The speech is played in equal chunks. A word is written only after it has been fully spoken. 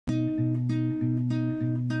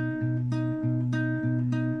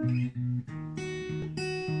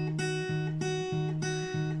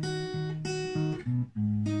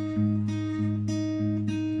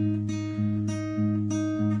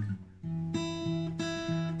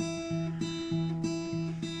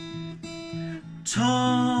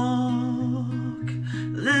talk.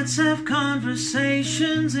 Let's have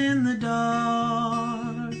conversations in the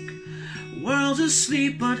dark. World's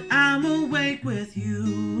asleep, but I'm awake with you.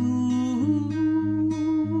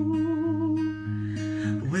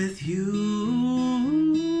 With you.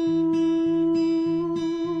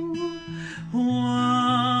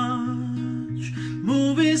 Watch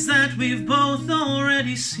movies that we've both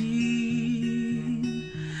already seen.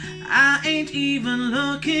 I ain't even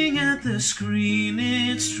looking at the screen,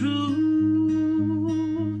 it's true.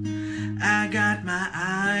 I got my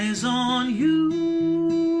eyes on you.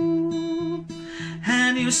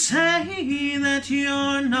 And you say that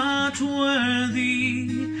you're not worthy.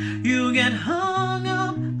 You get hung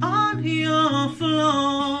up on your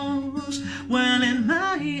flaws. Well, in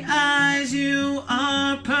my eyes you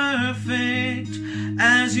are perfect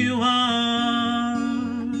as you are.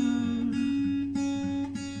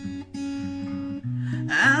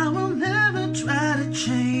 I will never try to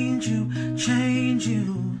change you, change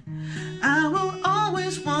you. I will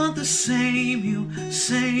always want the same you,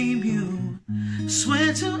 same you.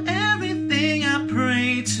 Swear to everything I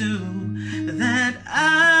pray to that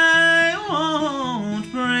I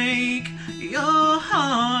won't break your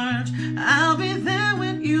heart. I'll be there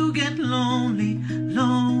when you get lonely,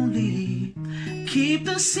 lonely. Keep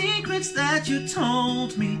the secrets that you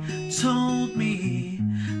told me, told me.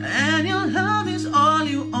 And your love is all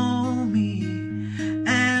you owe me.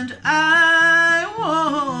 And I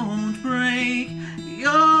won't break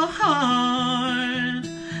your heart.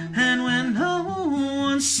 And when no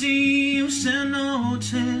one seems to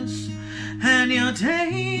notice, and your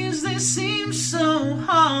days, they seem so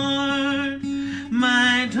hard,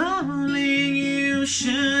 my darling, you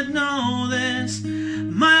should know this.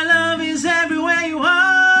 My love is everywhere you are.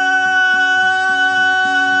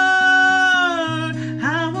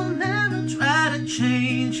 I will never try to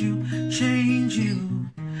change you, change you.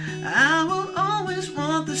 I will always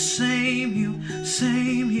want the same you,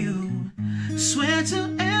 same you. Swear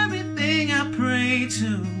to everything I pray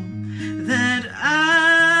to that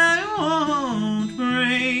I won't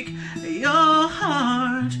break your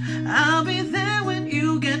heart. I'll be there when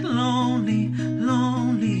you get lonely,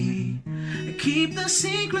 lonely. Keep the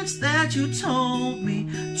secrets that you told me,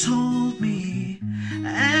 told me.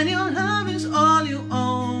 And your love